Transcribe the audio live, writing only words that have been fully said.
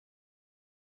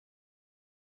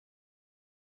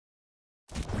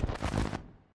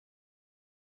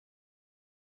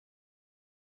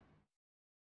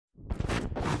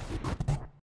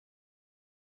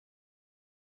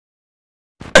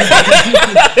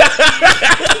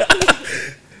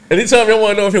Anytime y'all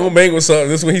want to know if he gonna bang with something,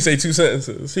 this is when he say 2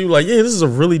 sentences. He was like, "Yeah, this is a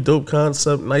really dope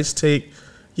concept, nice take.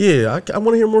 Yeah, I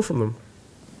want to hear more from them."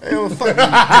 Hey, well, fuck me. It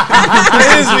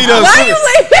is me though. Why you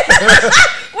leaving?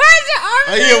 Where's your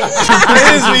arm? It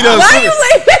is me though. Why you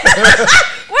leaving?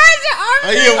 Where's your arm?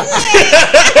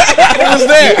 What was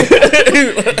that?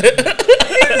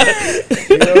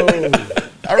 Yo,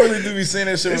 I really do be saying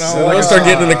that shit when I start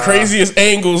getting in the craziest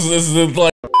angles. This is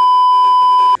like.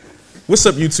 What's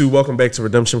up, YouTube? Welcome back to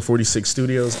Redemption 46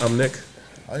 Studios. I'm Nick.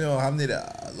 I'm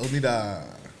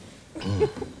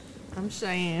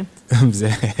Cheyenne. I'm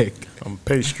Zach. I'm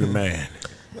Pastry Man.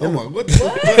 Oh my, what?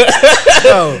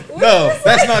 No,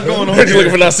 that's not going on. You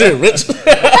looking for Nasir, Rich? You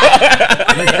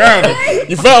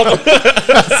found him.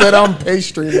 I said I'm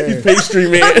Pastry Man. Pastry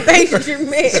Man. Pastry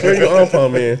Man. Where your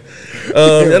arm, man?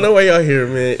 I know why y'all here,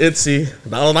 man. ITZY.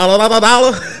 Dollar, dollar, dollar,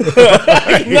 dollar.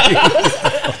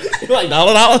 Like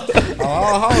dollar, dollar.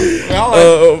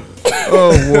 Oh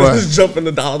boy. Let's jump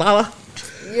into dollar, dollar.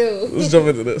 You. Let's jump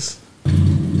into this.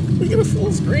 We get a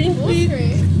full screen, please.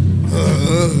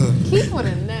 Keith would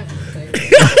have never said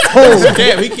that. Oh,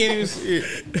 damn, he can't even see it.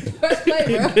 First play,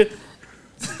 bro.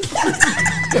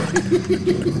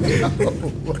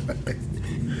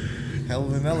 Hell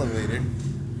of an elevator.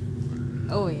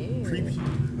 Oh, yeah. Creepy.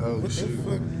 Oh What the shit.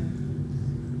 fuck?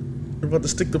 We're about to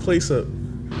stick the place up.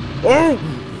 Oh!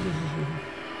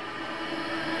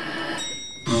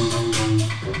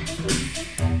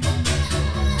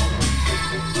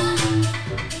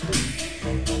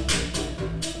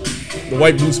 The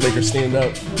white boots maker stand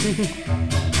out.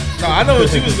 No, I know what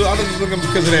she was doing. I was just looking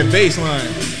because of that bass line.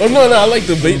 Oh no, I like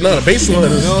the bass. No, the bass line You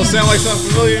is don't sound like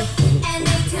something familiar?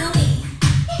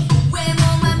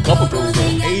 a couple things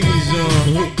though. 80s,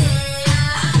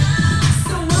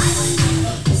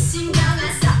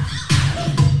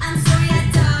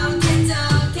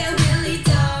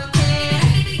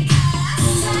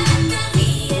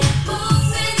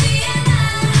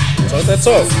 Talk that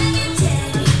talk.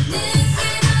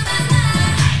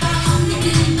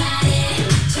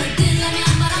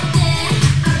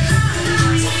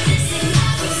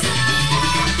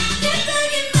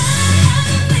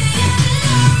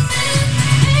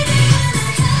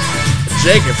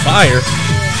 Jake and fire.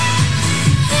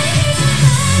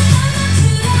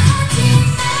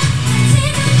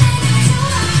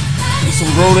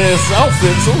 Some grown ass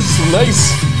outfits. Those are some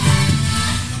nice.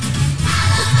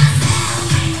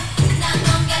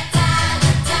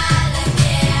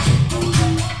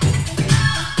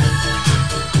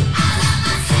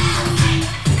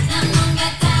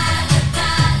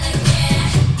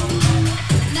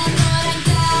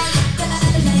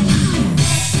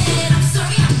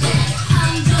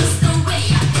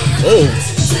 Oh.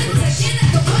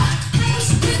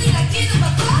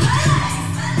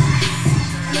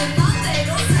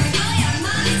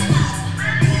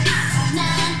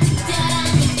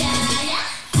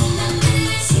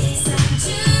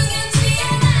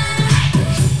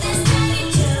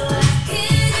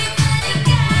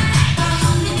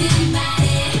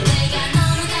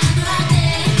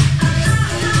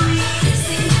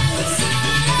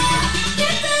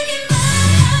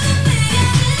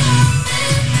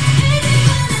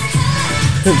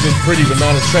 Just pretty but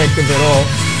not attractive at all.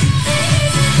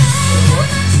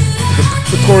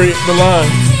 The line.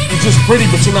 You're just pretty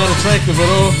but you're not attractive at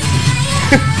all.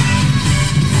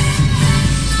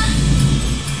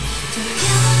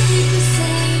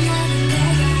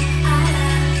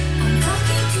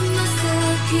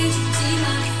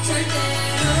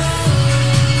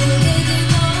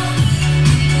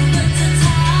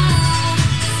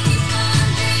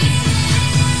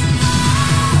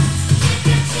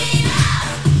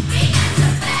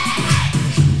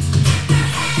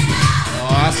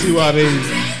 I see why they do the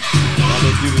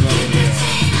other way.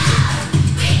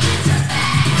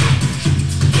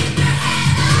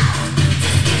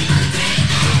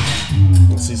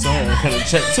 Let's see, someone kind of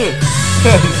check too.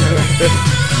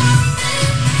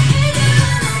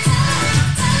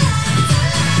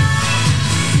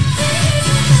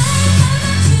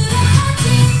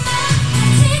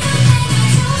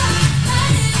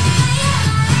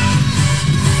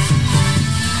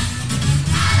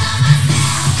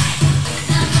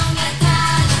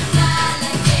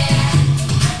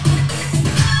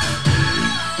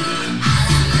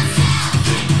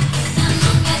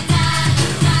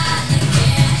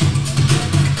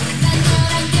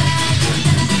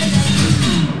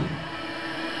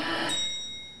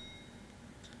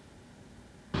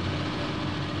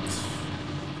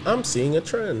 I'm seeing a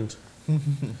trend.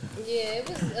 Yeah, it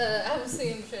was. I was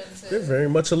seeing trends. They're very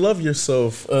much a love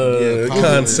yourself Yeah,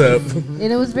 concept. And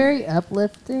it was very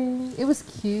uplifting. It was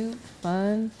cute,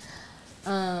 fun.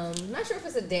 Not sure if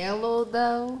it's a download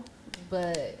though,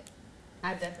 but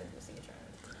I definitely will see it trying.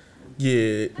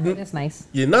 Yeah, I think that's nice.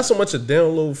 yeah, not so much a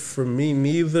download for me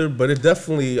neither, but it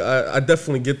definitely, I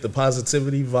definitely get the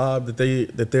positivity vibe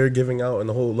that they're giving out, and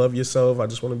the whole love yourself. I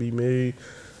just want to be me.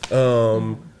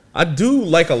 I do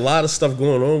like a lot of stuff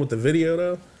going on with the video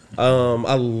though.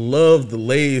 I love the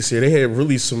lays here. They had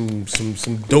really some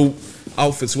dope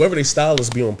outfits. Whoever they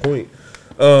stylist be on point.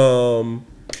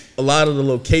 A lot of the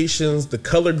locations, the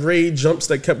color grade jumps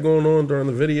that kept going on during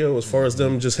the video, as far as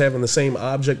them just having the same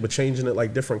object but changing it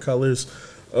like different colors,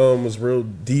 was real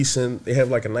decent. They have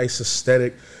like a nice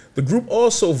aesthetic. The group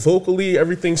also vocally,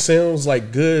 everything sounds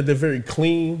like good. They're very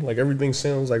clean. Like everything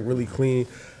sounds like really clean.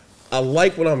 I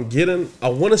like what I'm getting. I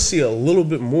want to see a little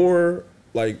bit more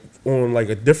like on like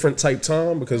a different type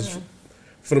time, because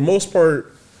for the most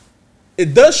part,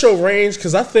 it does show range,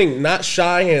 because I think Not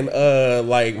Shy and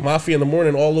like Mafia in the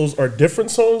Morning, all those are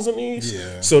different songs in these.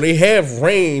 Yeah. So they have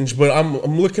range, but I'm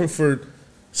looking for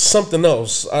something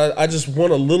else. I just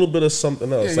want a little bit of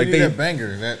something else. Yeah, like you need that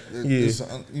banger, that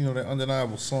Yeah. that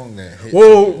undeniable song that hit.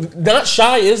 Well, Not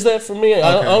Shy is that for me.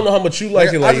 I don't know how much you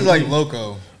like it. I just like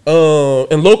Loco.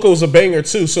 And Loco's a banger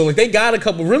too. So like they got a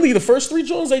couple. Really, the first 3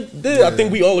 joints they did, Yeah. I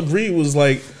think we all agreed was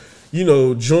like, you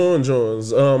know, Jones.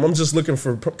 I'm just looking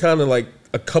for kind of like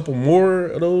a couple more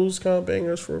of those kind of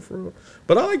bangers for real.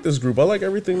 But I like this group. I like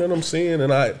everything that I'm seeing,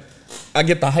 and I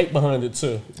get the hype behind it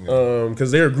too.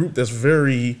 Because they're a group that's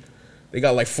very. They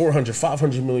got like 400,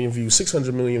 500 million views,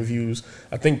 600 million views.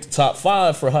 I think the top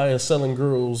 5 for highest selling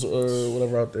girls or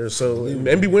whatever out there. So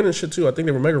and be winning shit too. I think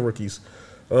they were mega rookies.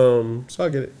 So I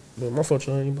get it. But my fault,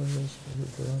 y'all. Anybody else?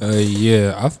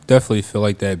 Yeah, I definitely feel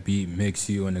like that beat makes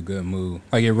you in a good mood.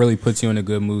 Like it really puts you in a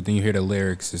good mood. Then you hear the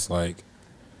lyrics. It's like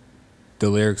the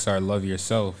lyrics are "Love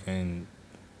yourself," and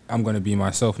I'm gonna be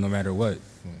myself no matter what.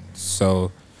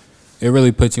 So it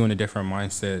really puts you in a different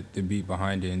mindset. The beat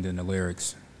behind it, and then the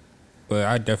lyrics. But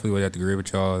I definitely would have to agree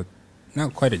with y'all.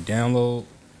 Not quite a download.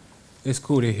 It's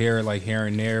cool to hear like here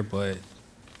and there, but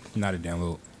not a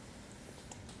download.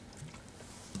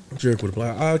 Jerick would be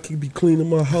like, I could be cleaning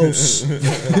my house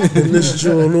and this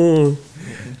joint on.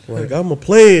 Like, I'ma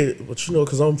play it, but you know,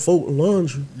 because I'm folding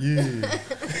laundry. Yeah.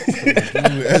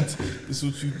 That's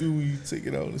what you do when you take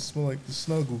it out and it smell like the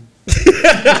snuggle. You know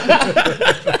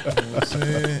what I'm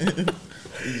saying?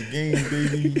 It's game,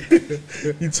 baby.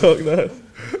 You talk that.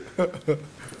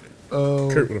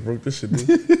 Kurt would have broke this shit, dude.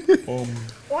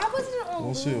 Why wasn't it on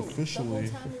Don't say loop officially.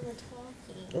 the whole time we were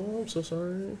talking? Oh, I'm so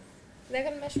sorry. Is that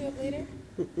gonna mess you up later?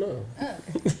 No.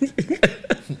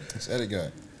 It's Eddie guy.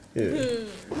 Yeah.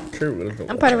 Kurt would have been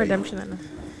I'm part of redemption, I know.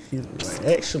 He was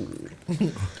like, actually.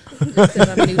 Because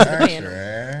I'm new to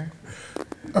the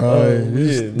panel.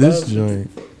 This joint,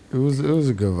 it was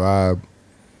a good vibe.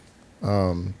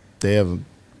 They have a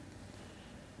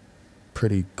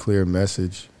pretty clear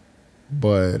message,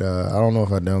 but I don't know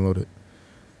if I downloaded it.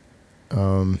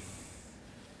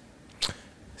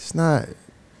 It's not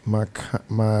my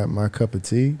cup of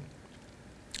tea.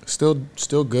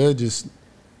 Still good. Just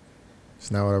it's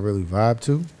not what I really vibe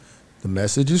to. The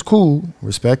message is cool,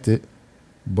 respect it,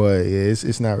 but yeah,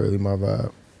 it's not really my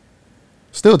vibe.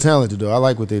 Still talented though. I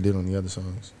like what they did on the other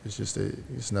songs. It's just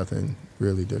it's nothing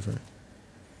really different.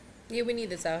 Yeah, we need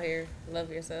this out here. Love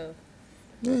yourself.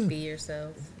 Yeah. Be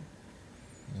yourself.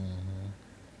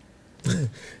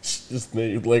 Just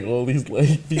made like all these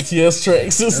like BTS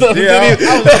tracks and stuff. Yeah,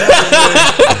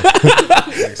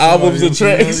 Albums and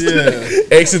tracks. Yeah.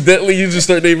 Accidentally, you just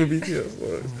start naming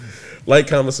BTS. Like,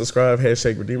 comment, subscribe,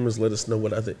 #Redeemers. Let us know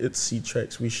what other ITZY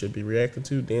tracks we should be reacting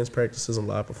to. Dance practices and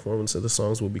live performance of the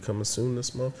songs will be coming soon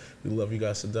this month. We love you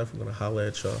guys to death. We're going to holler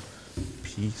at y'all.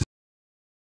 Peace.